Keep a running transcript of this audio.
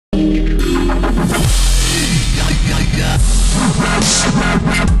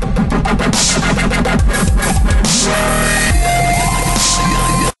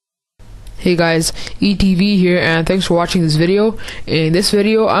Hey guys, ETV here, and thanks for watching this video. In this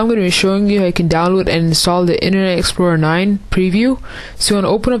video, I'm going to be showing you how you can download and install the Internet Explorer 9 preview. So you want to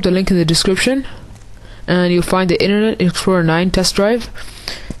open up the link in the description, and you'll find the Internet Explorer 9 test drive.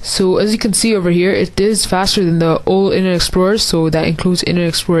 So as you can see over here, it is faster than the old Internet Explorer, so that includes Internet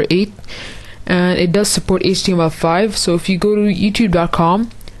Explorer 8, and it does support HTML5. So if you go to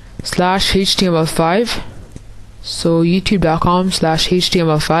youtube.com/HTML5, so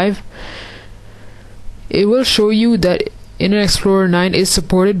youtube.com/HTML5, it will show you that Internet Explorer 9 is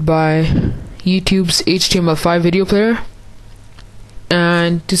supported by YouTube's HTML5 video player.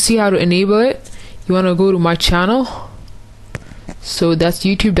 And to see how to enable it, you want to go to my channel. So that's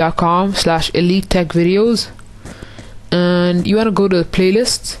youtube.com/EliteTechVideos, and you want to go to the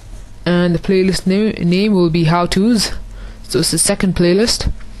playlist, and the playlist name will be How To's. So it's the second playlist,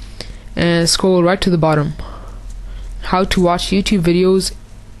 and scroll right to the bottom. How to watch YouTube videos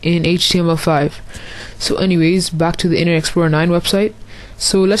in HTML5. So anyways, back to the Internet Explorer 9 website.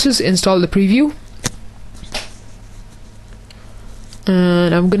 So let's just install the preview,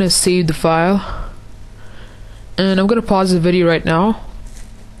 and I'm gonna save the file, and I'm gonna pause the video right now.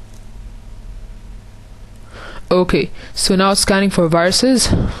 Okay, so now it's scanning for viruses,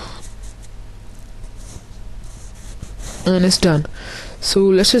 and it's done. So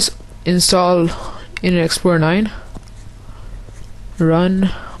let's just install Internet Explorer 9.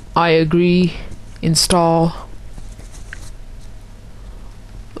 Run, I agree, install.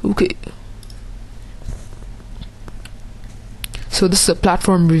 Okay, so this is a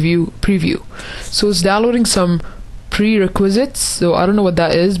platform preview. So it's downloading some prerequisites, so I don't know what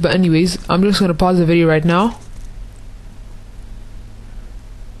that is, but anyways, I'm just gonna pause the video right now.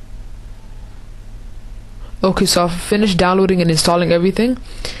 Okay, so I've finished downloading and installing everything,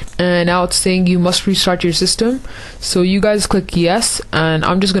 and now it's saying you must restart your system. So you guys click yes, and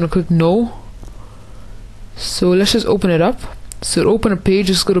I'm just gonna click no. So let's just open it up. So to open a page,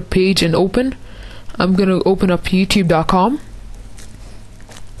 just go to page and open. I'm gonna open up youtube.com,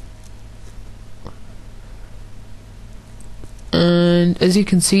 and as you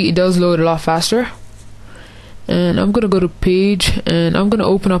can see, it does load a lot faster. And I'm gonna go to page, and I'm gonna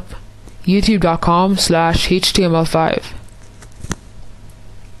open up youtube.com/HTML5.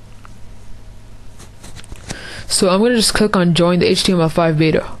 So I'm gonna just click on join the HTML5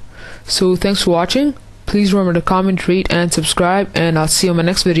 beta. So thanks for watching. Please remember to comment, rate, and subscribe, and I'll see you in my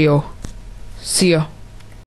next video. See ya.